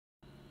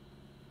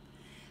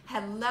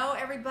Hello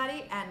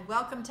everybody and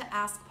welcome to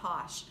Ask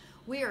POSH.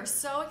 We are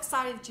so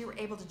excited that you were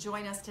able to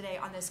join us today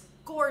on this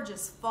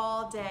gorgeous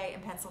fall day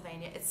in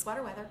Pennsylvania. It's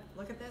sweater weather,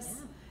 look at this.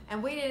 Yeah.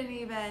 And we didn't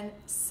even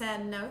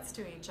send notes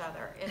to each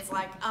other. It's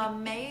like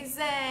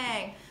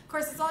amazing. Of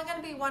course, it's only going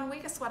to be 1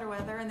 week of sweater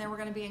weather and then we're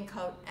going to be in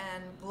coat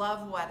and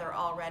glove weather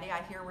already.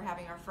 I hear we're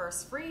having our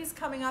first freeze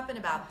coming up in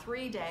about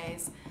 3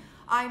 days.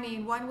 I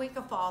mean, 1 week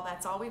of fall,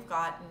 that's all we've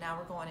got, and now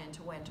we're going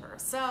into winter.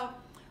 So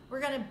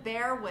we're going to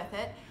bear with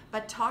it.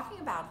 But talking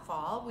about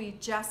fall, we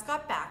just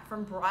got back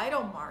from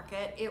Bridal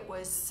Market. It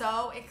was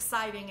so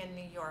exciting in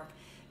New York,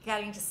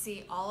 getting to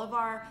see all of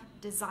our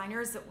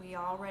designers that we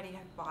already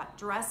have bought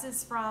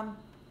dresses from.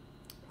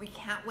 We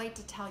can't wait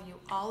to tell you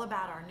all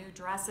about our new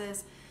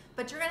dresses,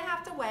 but you're going to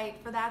have to wait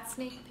for that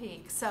sneak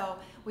peek. So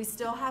we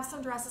still have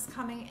some dresses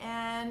coming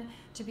in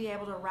to be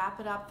able to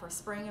wrap it up for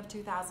spring of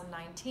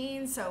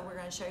 2019. So we're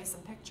going to show you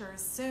some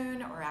pictures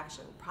soon, or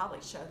actually we'll probably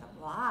show them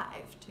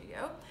live to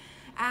you.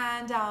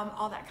 And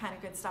all that kind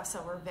of good stuff.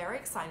 So we're very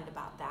excited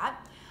about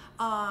that.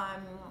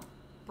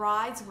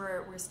 Brides,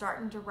 we're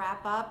starting to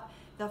wrap up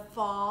the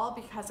fall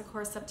because of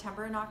course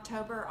September and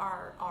October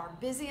are our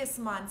busiest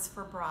months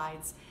for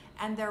brides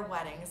and their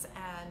weddings.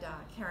 And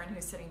Karyn,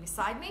 who's sitting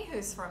beside me,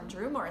 who's from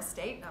Drumore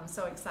Estate, and I'm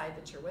so excited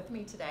that you're with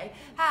me today,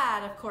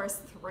 had of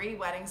course 3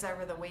 weddings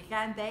over the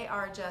weekend. They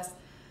are just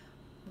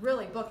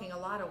really booking a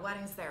lot of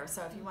weddings there.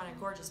 So if you want a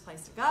gorgeous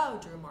place to go,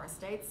 Drumore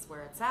Estate's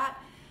where it's at.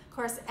 Of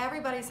course,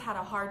 everybody's had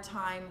a hard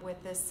time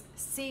with this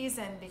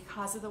season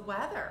because of the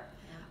weather.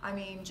 Yeah. I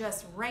mean,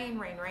 just rain,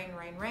 rain, rain,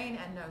 rain, rain,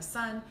 and no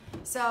sun.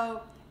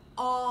 So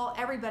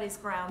everybody's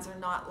grounds are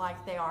not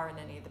like they are in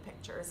any of the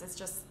pictures. It's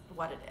just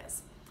what it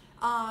is.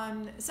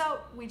 So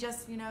we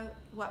just,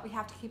 what we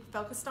have to keep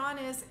focused on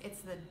is it's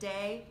the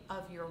day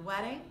of your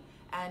wedding,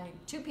 and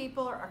 2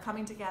 people are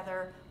coming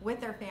together with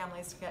their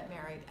families to get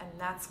married, and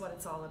that's what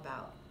it's all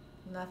about.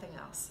 Nothing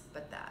else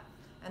but that.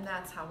 And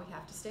that's how we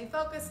have to stay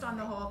focused on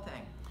the whole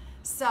thing.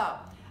 So,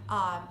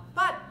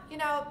 but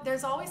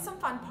there's always some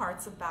fun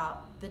parts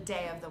about the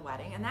day of the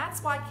wedding, and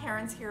that's why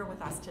Karyn's here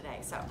with us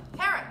today. So,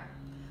 Karyn,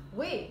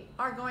 we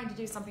are going to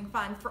do something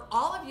fun for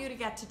all of you to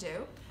get to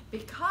do,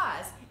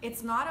 because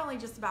it's not only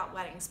just about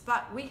weddings,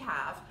 but we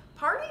have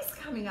parties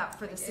coming up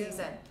for the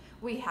season.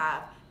 We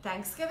have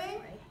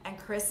Thanksgiving and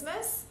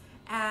Christmas,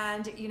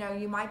 and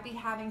you might be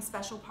having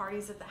special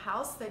parties at the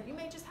house that you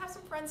may just have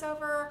some friends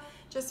over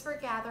just for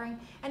a gathering,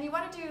 and you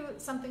want to do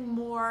something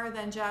more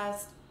than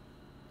just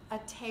a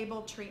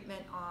table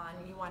treatment on.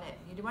 You want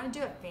to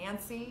do a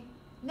fancy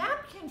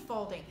napkin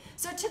folding.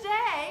 So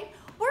today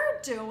we're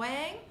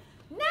doing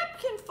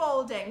napkin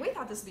folding. We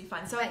thought this would be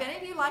fun. So if any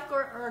of you like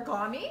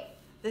origami,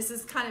 this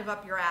is kind of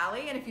up your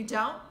alley, and if you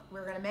don't,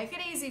 we're going to make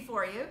it easy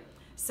for you.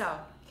 So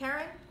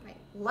Karyn,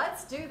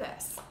 let's do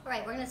this. All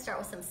right, we're going to start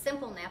with some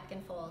simple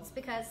napkin folds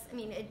because, I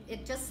mean,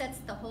 it just sets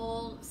the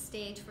whole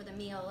stage for the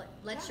meal. It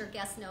lets your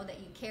guests know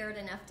that you cared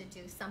enough to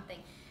do something.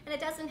 And it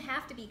doesn't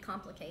have to be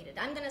complicated.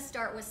 I'm going to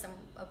start with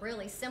a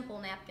really simple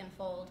napkin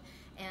fold,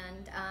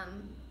 and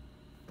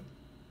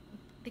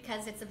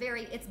because it's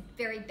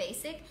very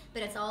basic,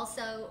 but it's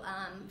also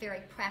very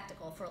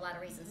practical for a lot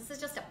of reasons. This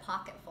is just a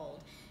pocket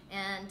fold,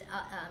 and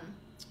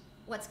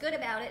what's good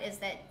about it is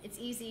that it's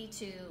easy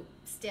to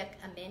stick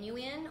a menu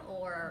in,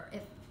 or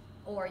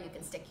you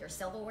can stick your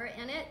silverware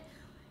in it,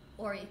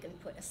 or you can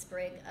put a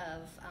sprig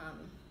of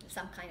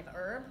some kind of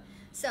herb.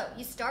 So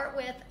you start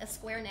with a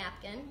square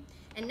napkin,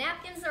 and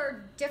napkins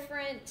are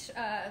different.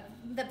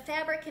 The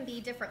fabric can be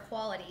different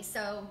quality,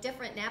 so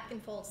different napkin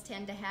folds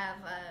tend to have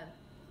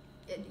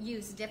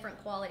use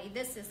different quality.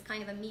 This is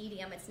kind of a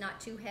medium. It's not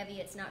too heavy.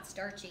 It's not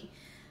starchy.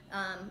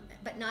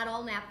 But not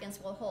all napkins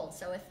will hold.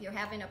 So if you're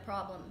having a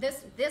problem,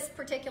 this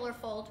particular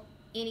fold,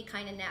 any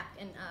kind of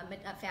napkin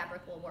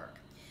fabric will work.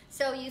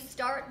 So you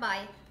start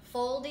by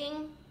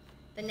folding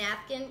the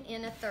napkin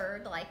in a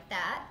third like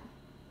that.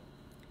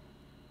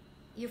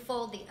 You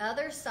fold the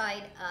other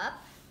side up,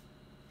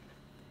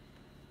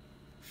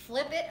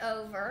 flip it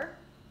over,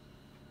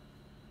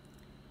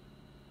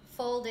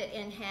 fold it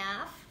in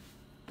half,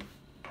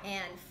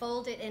 and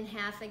fold it in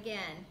half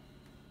again.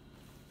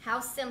 How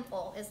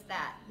simple is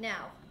that?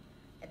 Now,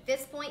 at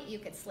this point, you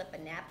could slip a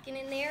napkin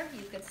in there,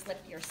 you could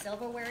slip your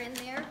silverware in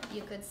there,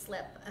 you could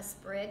slip a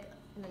sprig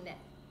in the net,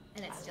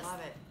 and it's just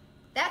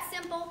that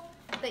simple,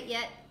 but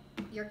yet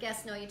your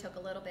guests know you took a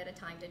little bit of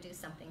time to do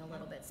something a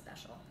little bit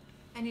special.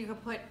 And you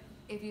could put,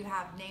 if you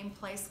have name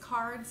place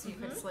cards, you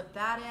could slip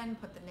that in,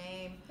 put the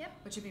name,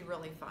 which would be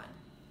really fun.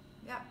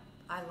 Yep,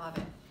 I love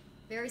it.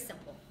 Very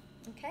simple.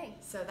 Okay.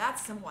 So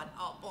that's some one.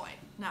 Oh boy.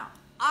 Now,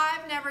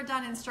 I've never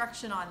done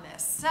instruction on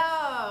this,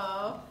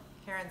 so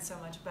Karyn's so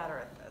much better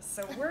at this.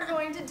 So we're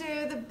going to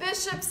do the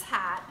bishop's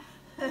hat.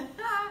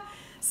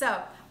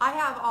 So I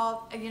have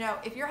all,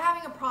 if you're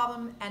having a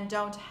problem and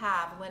don't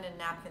have linen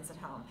napkins at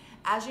home,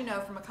 as you know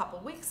from a couple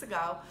weeks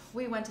ago,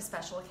 we went to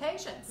special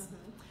occasions.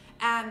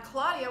 And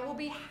Claudia will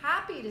be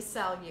happy to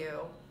sell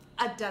you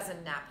a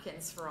dozen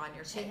napkins for on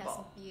your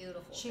table. She has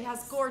beautiful She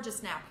has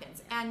gorgeous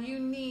napkins, and you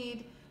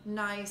need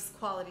nice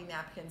quality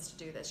napkins to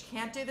do this. You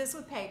can't do this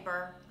with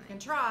paper. You can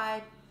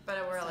try, but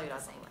it really not the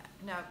doesn't same. wet.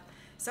 No.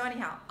 So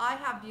anyhow, I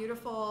have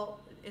beautiful,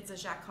 it's a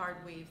jacquard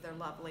weave. They're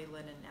lovely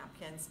linen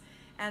napkins.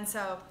 And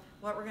so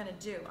what we're gonna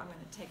do, I'm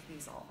gonna take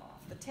these all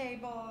off the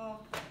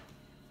table.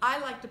 I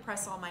like to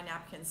press all my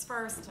napkins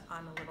first.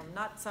 I'm a little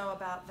nutso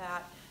about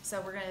that. So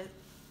we're gonna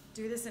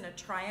do this in a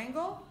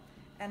triangle.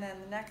 And then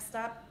the next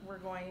up, we're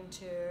going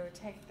to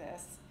take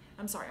this.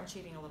 I'm sorry, I'm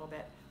cheating a little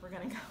bit. We're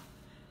gonna go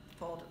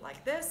fold it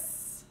like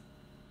this.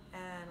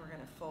 And we're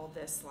gonna fold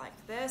this like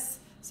this.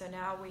 So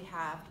now we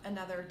have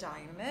another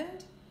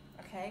diamond,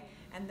 okay?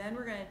 And then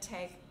we're gonna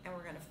take and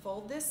we're gonna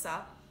fold this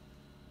up.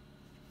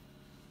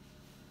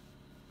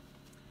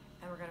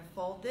 And we're gonna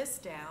fold this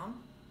down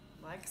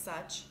like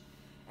such.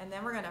 And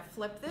then we're gonna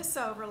flip this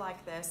over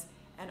like this.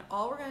 And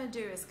all we're gonna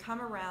do is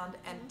come around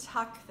and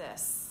tuck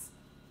this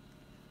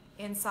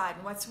inside.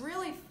 And what's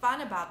really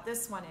fun about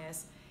this one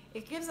is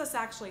it gives us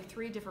actually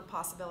 3 different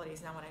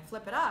possibilities. Now when I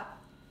flip it up,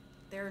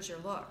 there's your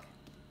look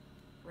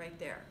right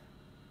there.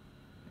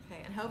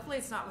 Okay, and hopefully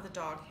it's not with a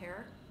dog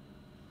hair.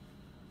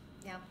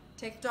 Yeah.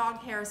 Take dog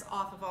hairs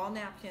off of all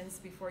napkins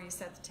before you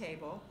set the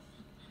table.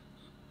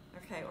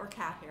 Okay, or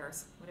cat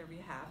hairs, whatever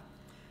you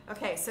have.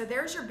 Okay, so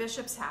there's your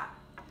bishop's hat,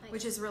 Nice.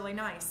 which is really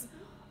nice.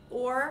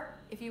 Or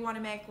if you want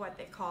to make what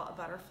they call a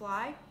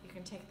butterfly, you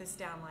can take this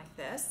down like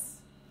this.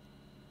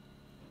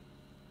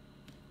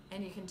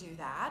 And you can do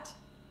that.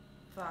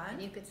 Fun.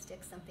 And you could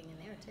stick something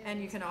in there too.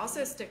 And you can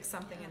also stick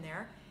something in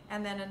there.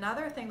 And then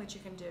another thing that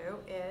you can do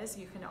is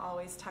you can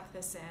always tuck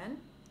this in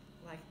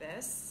like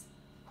this.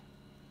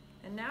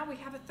 And now we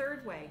have a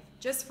third way.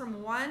 Just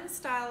from one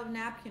style of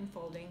napkin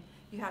folding,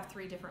 you have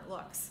 3 different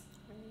looks.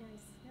 Very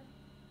nice. Yep.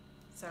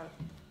 So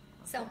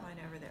I'll put mine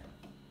over there.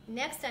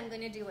 Next I'm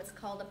going to do what's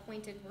called a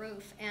pointed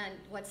roof, and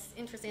what's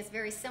interesting, it's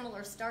very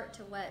similar start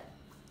to what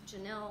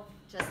Janelle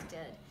just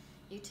did.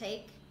 You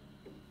take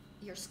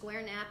your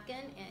square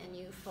napkin and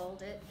you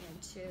fold it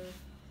into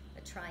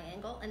a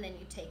triangle, and then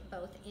you take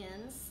both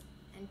ends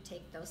and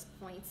take those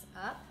points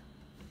up.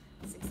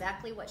 That's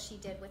exactly what she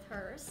did with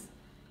hers.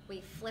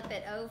 We flip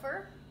it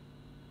over,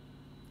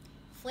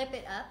 flip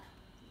it up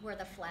where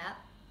the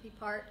flappy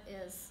part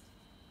is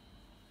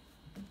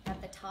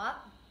at the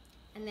top,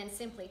 and then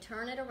simply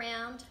turn it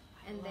around,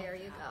 and there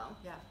you go.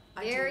 Yeah,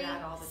 I Very do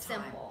that all the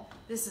time. simple.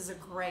 This is a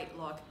great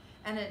look.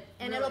 And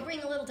And really, it'll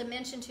bring a little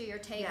dimension to your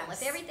table.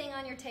 Yes. If everything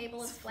on your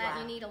table is It's flat,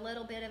 flat. you need a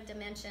little bit of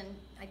dimension.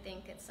 I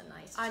think it's a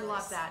nice choice. I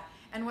love that.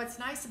 And what's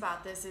nice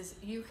about this is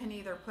you can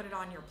either put it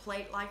on your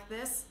plate like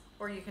this,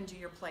 or you can do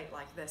your plate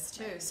like this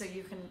too. Right. So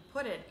you can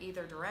put it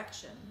either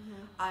direction.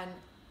 And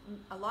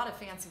a lot of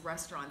fancy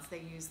restaurants, they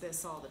use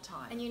this all the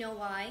time. And you know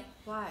why?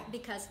 Why?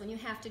 Because when you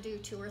have to do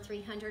 200 or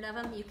 300 of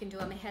them, you can do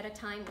them ahead of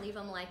time, leave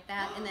them like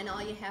that, and then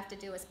all you have to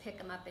do is pick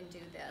them up and do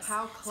this.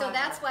 How clever. So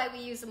that's why we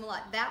use them a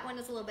lot. That one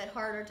is a little bit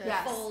harder to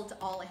Yes. fold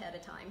all ahead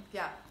of time.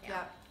 Yeah, Yeah.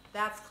 yeah,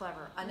 that's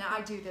clever. And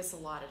I do this a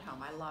lot at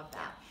home. I love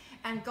that.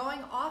 And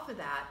going off of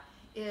that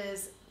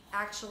is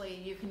actually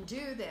you can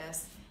do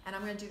this, and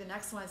I'm going to do the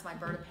next one is my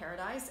bird of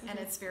paradise, and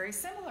it's very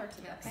similar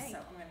to this. Okay. So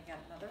I'm going to get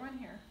another one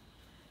here,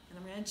 and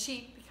I'm going to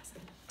cheat because I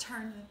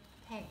turn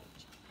the page.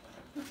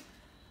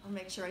 I'll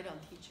make sure I don't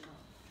teach you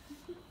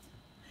wrong.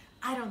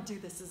 I don't do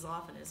this as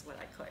often as what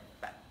I could,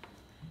 but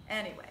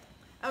anyway.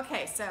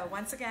 Okay, so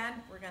once again,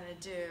 we're going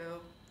to do,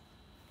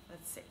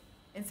 let's see.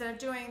 Instead of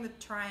doing the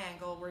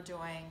triangle, we're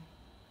doing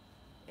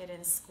it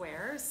in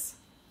squares.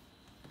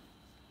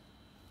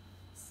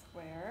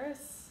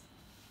 Squares.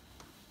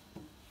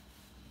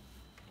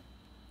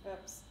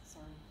 Oops,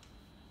 sorry.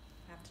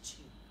 I have to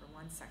cheat for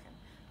 1 second.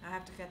 I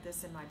have to get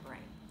this in my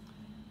brain.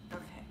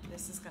 Okay,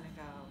 this is going to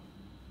go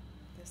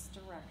this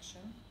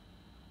direction.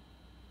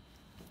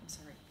 I'm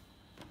sorry.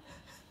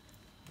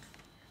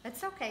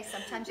 It's okay.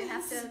 Sometimes you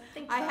have to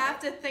think I about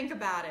have it. to think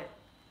about it.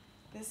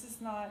 This is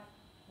not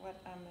what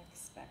I'm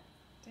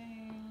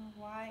expecting.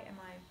 Why am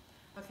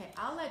I? Okay,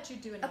 I'll let you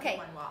do another Okay,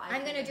 one while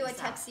I'm going to do a figure this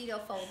out. tuxedo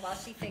fold while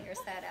she figures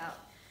that out.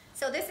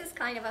 So this is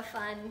kind of a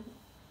fun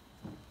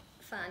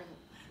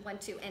one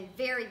too, and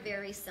very,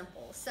 very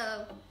simple.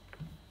 So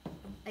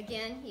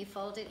again, you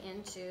fold it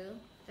into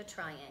the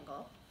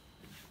triangle.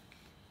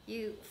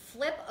 You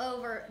flip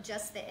over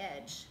just the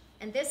edge,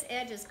 and this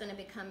edge is going to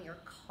become your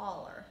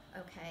collar,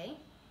 okay?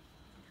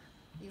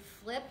 You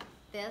flip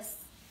this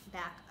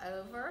back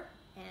over,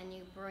 and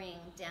you bring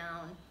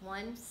down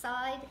one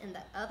side and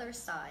the other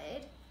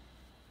side,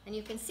 and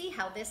you can see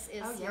how this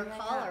is your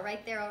collar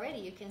right there already.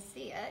 You can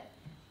see it.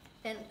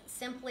 Then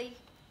simply,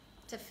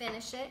 to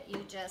finish it,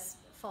 you just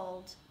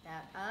fold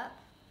that up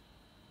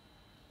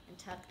and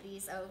tuck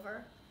these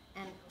over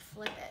and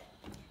flip it.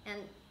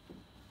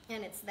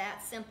 And it's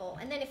that simple.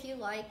 And then if you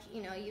like,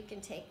 you know, you can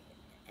take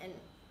and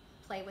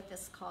play with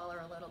this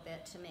collar a little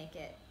bit to make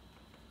it.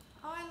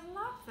 Oh, I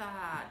love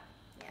that.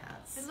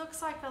 Yeah, It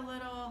looks like a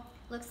little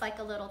looks like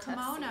a little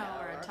kimono tuxedo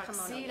or a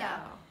tuxedo. Kimono, yeah.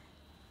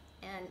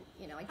 And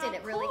you know, I did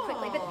it really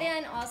quickly. But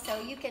then also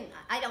you can,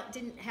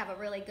 didn't have a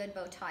really good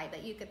bow tie,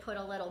 but you could put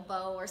a little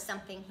bow or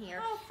something here.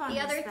 How fun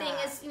the other is thing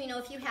that? is, you know,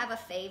 if you have a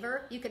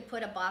favor, you could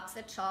put a box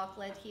of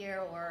chocolate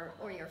here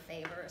or your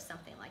favor or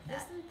something like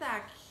that. Isn't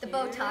that cute? The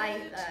bow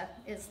tie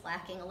is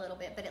lacking a little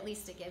bit, but at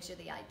least it gives you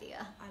the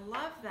idea. I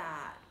love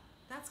that.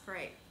 That's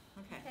great.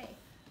 Okay.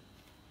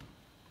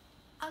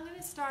 I'm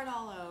gonna start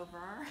all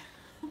over.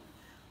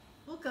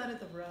 We'll go to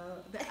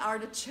the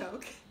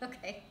artichoke.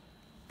 Okay.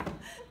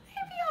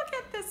 Maybe I'll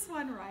get this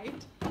one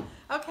right.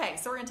 Okay,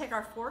 so we're gonna take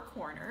our 4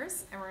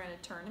 corners and we're gonna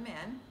turn them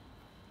in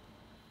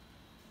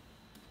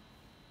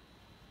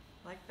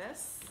like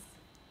this.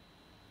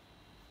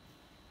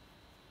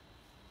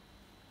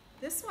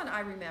 This one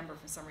I remember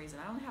for some reason.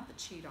 I don't have to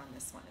cheat on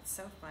this one. It's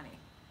so funny.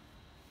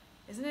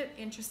 Isn't it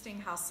interesting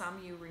how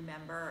some you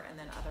remember and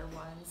then other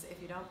ones, if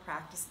you don't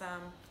practice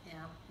them?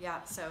 Yeah.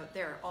 Yeah, so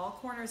there, all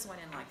corners went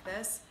in like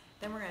this.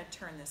 Then we're gonna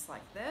turn this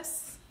like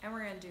this, and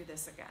we're gonna do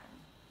this again.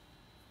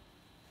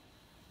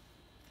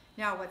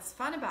 Now, what's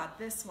fun about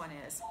this one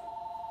is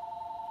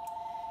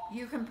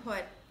you can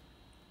put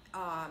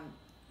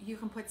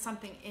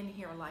something in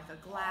here like a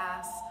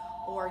glass,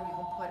 or you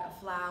can put a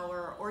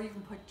flower, or you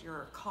can put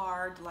your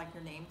card, like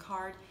your name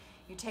card.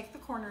 You take the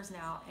corners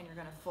now and you're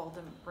going to fold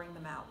them, bring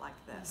them out like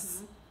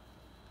this.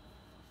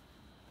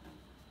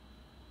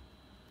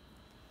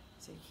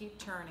 So you keep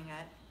turning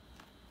it,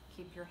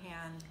 keep your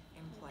hand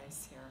in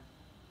place here.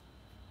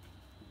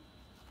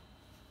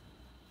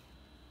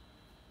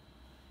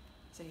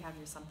 So you have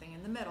your something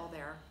in the middle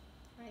there.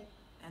 Right.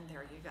 And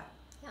there you go.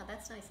 Yeah,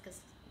 that's nice because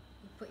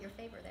you put your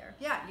favor there.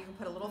 Yeah, you can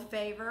put a little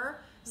favor.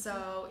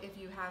 So if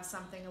you have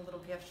something, a little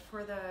gift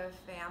for the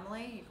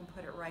family, you can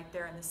put it right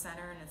there in the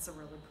center, and it's a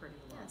really pretty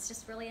look. Yeah, it's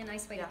just really a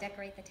nice way to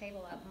decorate the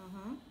table up.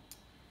 Mm-hmm.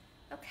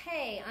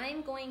 Okay,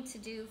 I'm going to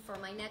do for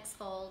my next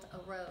fold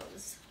a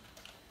rose.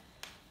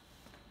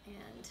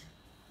 And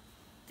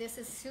this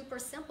is super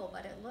simple,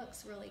 but it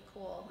looks really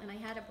cool. And I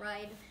had a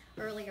bride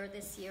earlier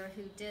this year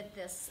who did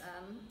this.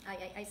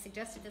 I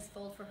suggested this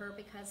fold for her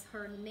because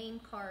her name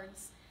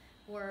cards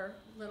were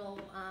little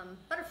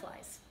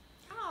butterflies.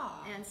 Oh.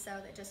 And so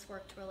that just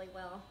worked really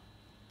well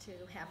to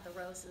have the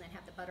rose and then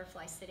have the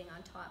butterfly sitting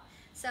on top.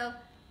 So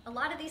a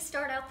lot of these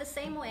start out the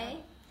same way.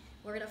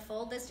 We're going to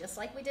fold this just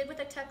like we did with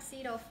a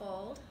tuxedo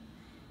fold.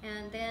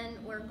 And then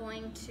we're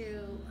going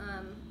to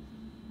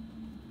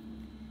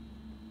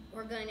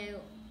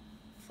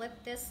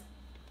flip this.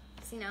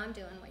 See, now I'm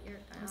doing what you're...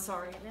 I'm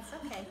sorry. That's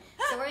okay.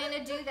 So we're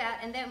going to do that,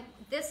 and then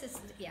this is,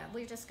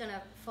 we're just going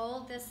to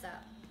fold this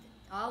up.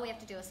 All we have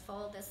to do is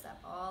fold this up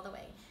all the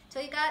way. So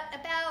you got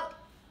about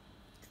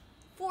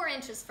 4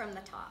 inches from the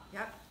top.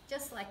 Yep.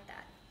 Just like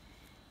that.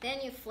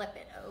 Then you flip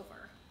it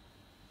over.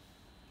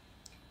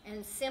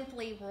 And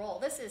simply roll.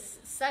 This is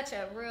such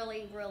a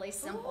really, really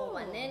simple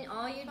one. Then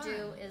all you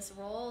do is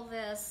roll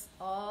this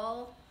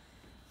all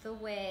the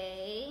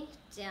way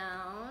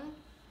down,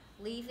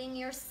 leaving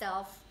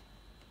yourself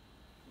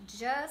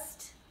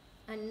just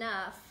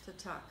enough to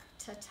tuck.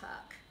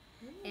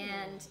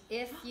 And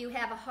if you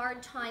have a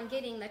hard time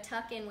getting the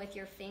tuck in with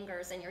your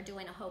fingers and you're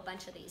doing a whole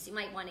bunch of these, you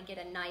might want to get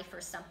a knife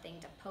or something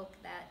to poke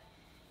that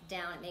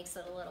down. It makes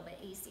it a little bit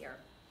easier.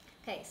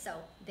 Okay, so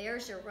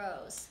there's your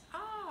rose.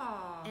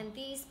 Oh. And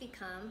these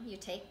become, you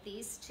take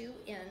these 2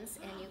 ends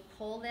and you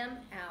pull them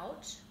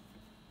out,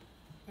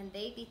 and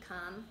they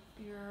become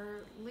your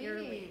leaves. Your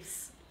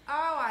leaves.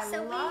 Oh, I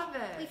love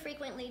it. We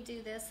frequently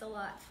do this a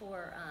lot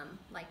for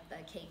like the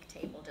cake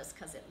table, just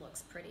because it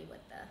looks pretty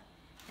with the,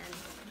 and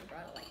we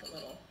brought like a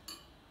little,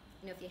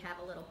 you know, if you have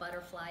a little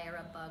butterfly or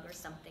a bug or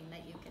something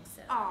that you can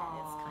sit on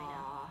it, it's kind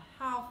of.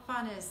 How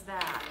fun is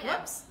that? Yeah.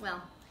 Whoops.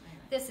 Well,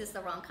 this is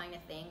the wrong kind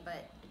of thing,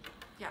 but.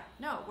 Yeah,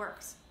 no, it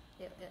works.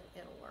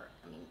 It'll work.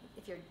 I mean,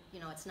 if you're, you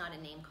know, it's not a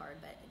name card,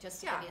 but just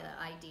to give you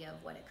the idea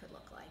of what it could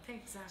look like.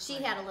 Exactly.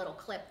 She had a little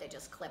clip that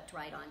just clipped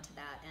right onto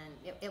that,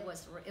 and it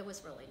was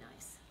really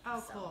nice.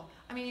 Oh, so, cool.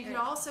 I mean, you could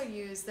also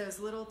use those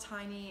little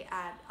tiny,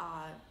 at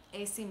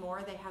AC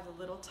Moore, they have the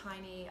little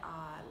tiny,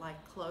 like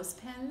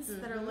clothespins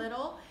that are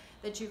little,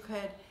 that you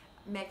could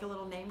make a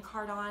little name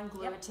card on,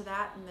 glue it to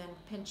that, and then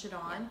pinch it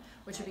on,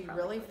 which would be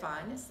really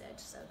fun. This edge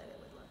so that it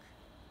would look.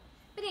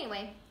 But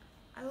anyway.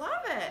 I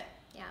love it.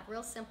 Yeah,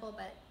 real simple,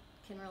 but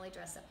can really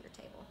dress up your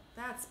table.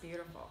 That's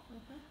beautiful.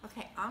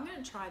 Okay, I'm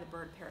going to try the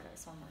Bird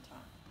Paradise one more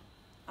time.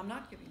 I'm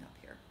not giving up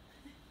here.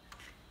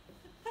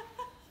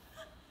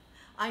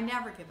 I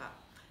never give up.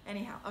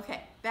 Anyhow,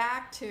 okay,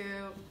 back to,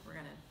 we're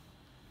going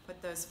to put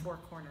those 4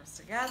 corners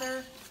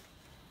together.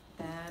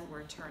 Then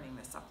we're turning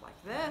this up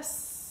like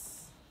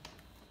this.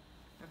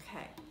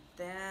 Okay,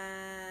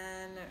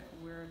 then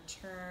we're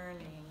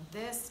turning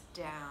this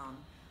down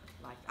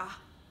like, I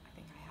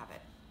think I have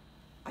it.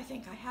 I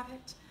think I have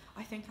it.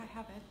 I think I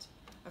have it.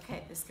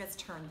 Okay, this gets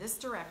turned this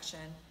direction.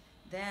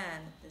 Then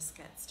this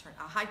gets turned.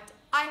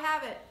 I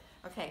have it.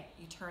 Okay,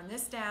 you turn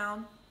this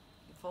down.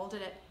 You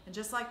folded it, and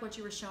just like what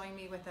you were showing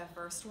me with the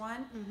first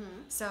one.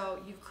 So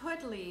you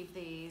could leave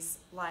these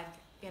like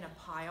in a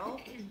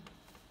pile,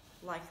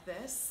 like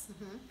this,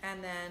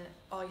 and then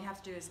all you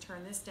have to do is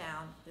turn this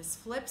down, this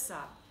flips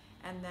up,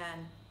 and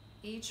then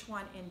each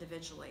one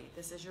individually.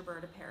 This is your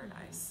bird of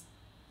paradise.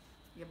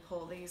 You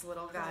pull these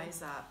little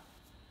guys up.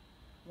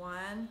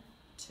 1,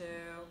 2,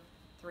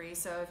 3.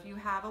 So if you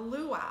have a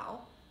luau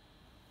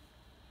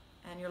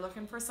and you're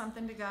looking for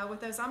something to go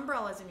with those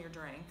umbrellas in your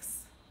drinks,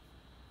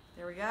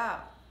 there we go.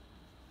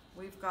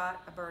 We've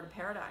got a bird of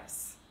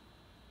paradise.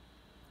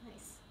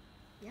 Nice.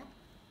 Yep.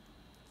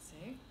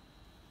 See?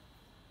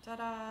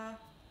 Ta-da!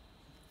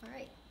 All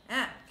right.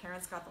 And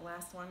Karyn's got the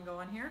last one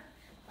going here.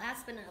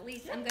 Last but not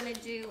least, I'm going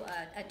to do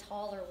a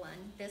taller one.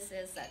 This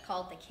is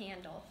called the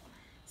candle.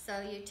 So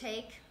you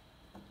take,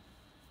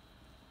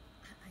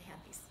 I have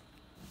these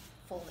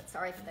folded,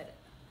 sorry for that.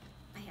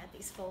 I had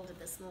these folded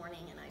this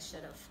morning and I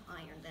should have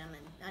ironed them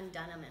and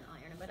undone them and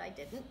ironed them, but I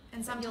didn't.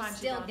 And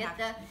sometimes you'll still get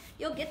the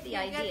you'll get the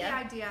idea. Get the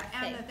idea.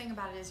 And okay. the thing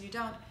about it is you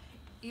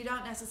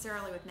don't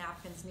necessarily with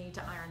napkins need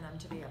to iron them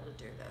to be able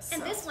to do this.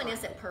 And so this one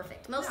isn't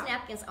perfect. Most No.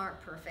 napkins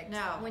aren't perfect.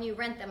 No. When you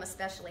rent them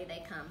especially,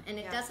 they come. And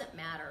it Yeah. doesn't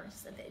matter.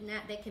 So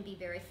they can be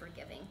very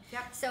forgiving.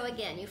 Yep. So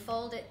again, you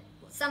fold it.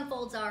 Some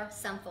folds are,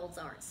 some folds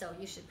aren't. So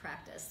you should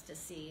practice to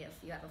see if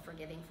you have a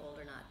forgiving fold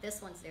or not.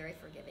 This one's very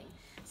forgiving.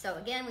 So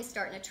again, we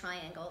start in a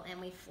triangle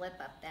and we flip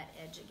up that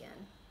edge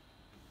again.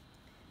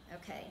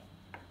 Okay.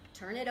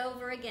 Turn it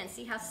over again.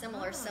 See how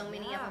similar so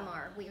many of them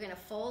are. We're going to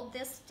fold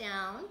this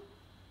down.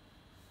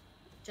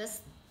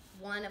 Just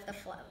one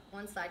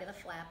side of the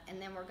flap,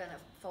 and then we're going to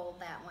fold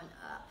that one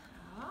up.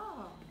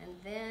 Oh. And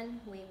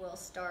then we will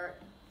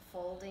start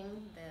folding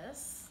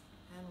this.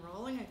 And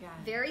rolling again.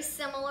 Very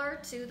similar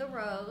to the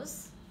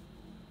rose,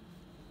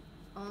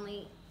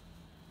 only,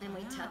 and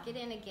we tuck it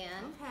in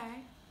again.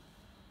 Okay.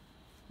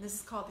 This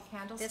is called the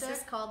candlestick? This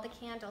is called the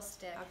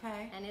candlestick.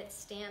 Okay. And it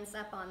stands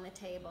up on the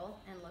table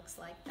and looks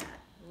like that.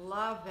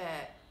 Love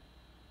it.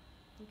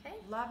 Okay.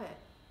 Love it.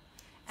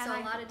 And So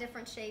a lot of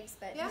different shapes,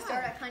 but Yeah. you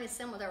start out kind of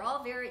similar. They're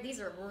all these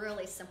are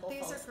really simple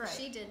These folds. are great.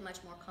 She did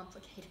much more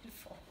complicated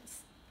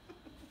folds.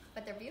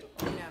 But they're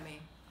beautiful. You know me.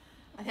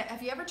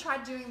 Have you ever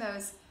tried doing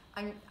those?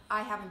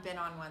 I haven't been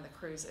on one of the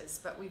cruises,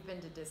 but we've been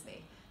to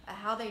Disney.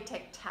 How they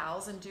take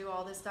towels and do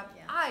all this stuff.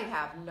 Yeah. I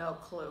have no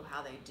clue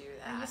how they do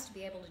that. I used to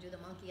be able to do the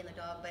monkey and the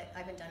dog, but I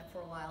haven't done it for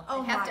a while.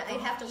 Oh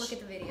I'd have to look at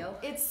the video.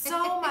 It's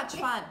so much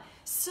fun.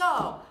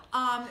 So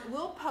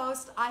we'll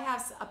post, I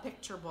have a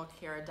picture book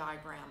here, a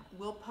diagram.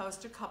 We'll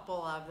post a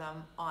couple of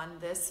them on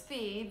this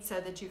feed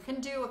so that you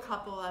can do a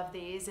couple of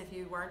these if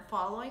you weren't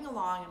following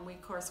along. And we,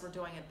 of course, we're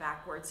doing it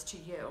backwards to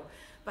you.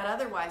 But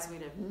otherwise,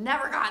 we'd have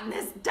never gotten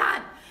this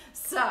done.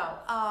 So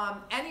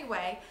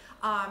anyway,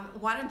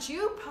 why don't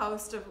you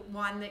post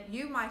one that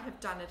you might have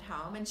done at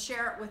home and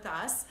share it with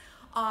us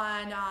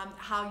on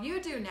how you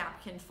do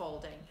napkin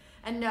folding.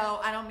 And no,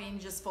 I don't mean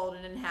just fold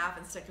it in half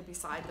and stick it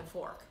beside the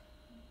fork.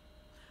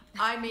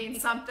 I mean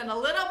something a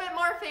little bit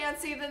more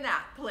fancy than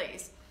that,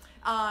 please.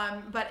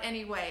 But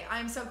anyway,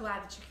 I'm so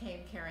glad that you came,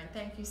 Karyn.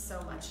 Thank you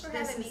so much. For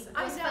having me. It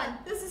was fun. fun.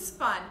 This is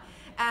fun.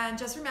 And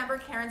just remember,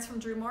 Karyn's from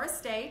Drumore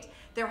Estate.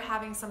 They're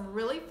having some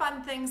really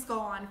fun things go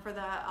on for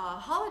the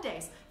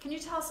holidays. Can you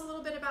tell us a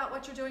little bit about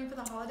what you're doing for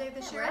the holiday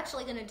this year? We're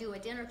actually going to do a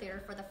dinner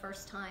theater for the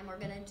first time. We're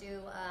going to do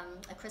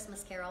A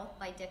Christmas Carol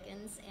by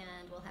Dickens,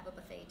 and we'll have a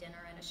buffet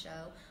dinner and a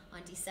show.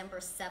 On December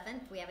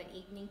 7th, we have an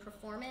evening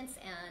performance,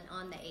 and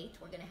on the 8th,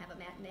 we're going to have a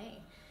matinee.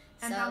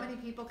 And how many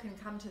people can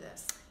come to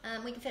this?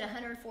 We can fit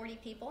 140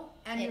 people.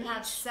 And you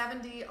have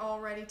 70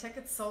 already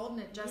tickets sold,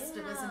 and it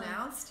was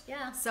announced?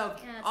 Yeah. So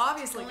yeah,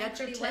 obviously get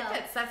your tickets.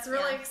 Well. That's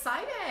really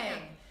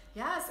exciting.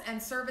 Yes,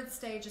 and Servant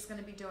Stage is going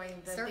to be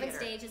doing the theater. theater.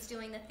 Stage is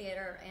doing the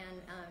theater,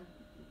 and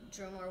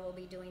Drumore will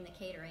be doing the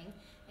catering.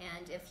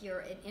 And if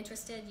you're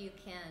interested, you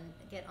can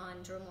get on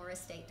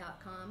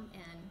drumoreestate.com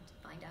and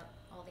find out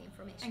all the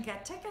information. And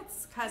get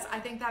tickets, because I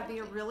think that'd be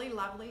a really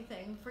lovely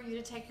thing for you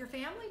to take your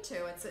family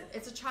to.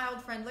 It's a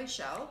child-friendly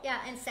show. Yeah,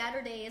 and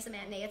Saturday is a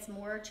matinee. It's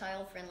more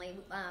child-friendly.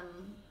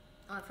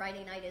 On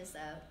Friday night is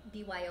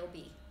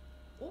BYOB.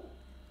 Ooh,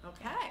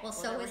 okay. Well,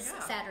 so there is we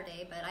go.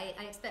 Saturday, but I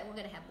expect we're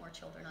going to have more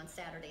children on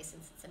Saturday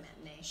since it's a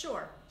matinee.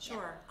 Sure.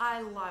 Yeah.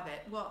 I love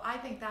it. Well, I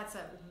think that's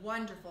a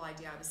wonderful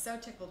idea. I was so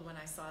tickled when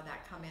I saw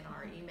that come in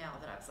our email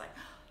that I was like,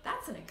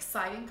 that's an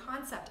exciting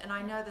concept. And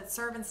I know that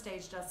Servant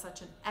Stage does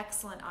such an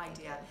excellent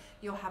idea.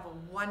 You'll have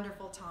a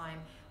wonderful time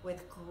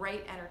with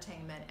great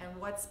entertainment. And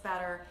what's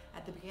better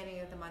at the beginning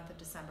of the month of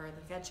December to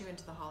get you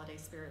into the holiday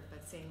spirit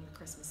but seeing the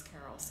Christmas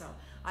Carol. So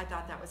I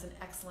thought that was an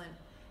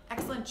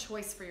excellent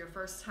choice for your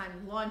first time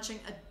launching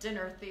a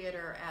dinner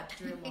theater at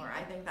Drumore.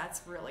 I think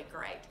that's really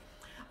great.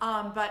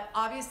 But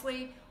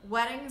obviously,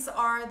 weddings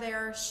are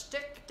their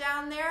shtick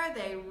down there.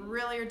 They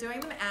really are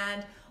doing them.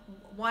 And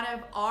one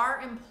of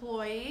our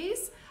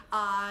employees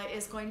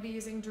is going to be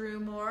using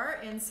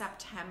Drumore in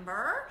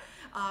September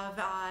of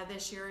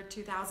this year,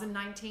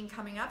 2019,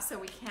 coming up. So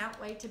we can't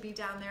wait to be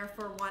down there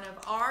for one of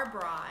our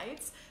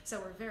brides. So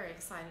we're very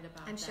excited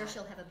about that. I'm sure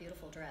she'll have a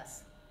beautiful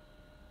dress.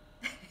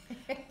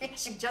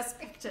 She just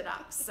picked it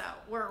up, so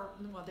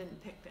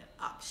didn't pick it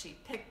up. She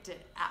picked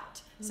it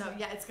out. So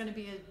yeah, it's going to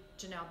be a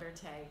Janelle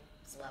Berthet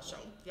It's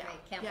lovely. Yeah.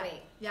 Great. Can't yeah.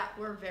 wait. Yeah,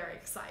 we're very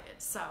excited.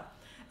 So,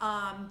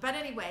 but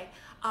anyway,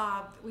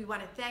 we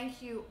want to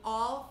thank you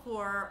all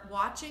for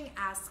watching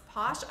Ask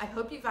Posh. I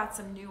hope you got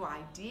some new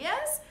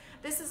ideas.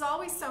 This is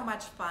always so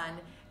much fun.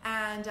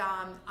 And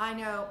I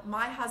know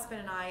my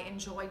husband and I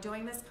enjoy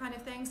doing this kind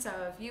of thing. So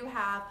if you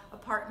have a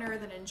partner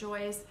that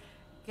enjoys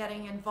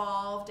getting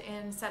involved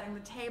in setting the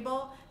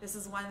table, this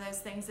is one of those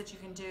things that you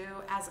can do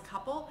as a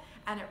couple,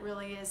 and it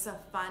really is a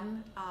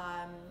fun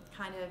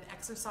kind of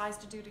exercise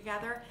to do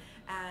together,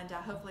 and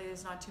hopefully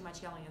there's not too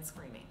much yelling and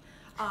screaming.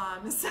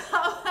 So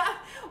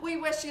we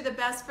wish you the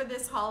best for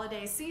this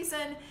holiday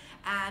season,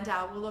 and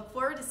we'll look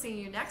forward to seeing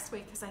you next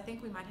week, because I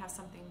think we might have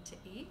something to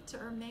eat,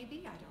 or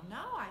maybe, I don't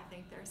know, I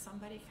think there's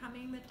somebody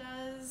coming that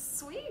does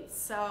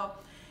sweets, so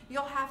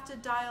you'll have to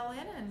dial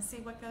in and see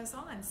what goes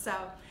on. So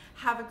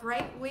have a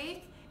great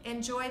week.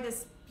 Enjoy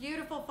this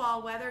beautiful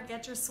fall weather.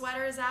 Get your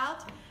sweaters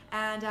out,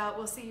 and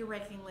we'll see you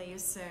raking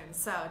leaves soon.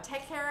 So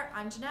take care.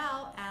 I'm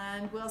Janelle,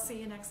 and we'll see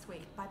you next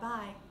week.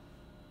 Bye-bye.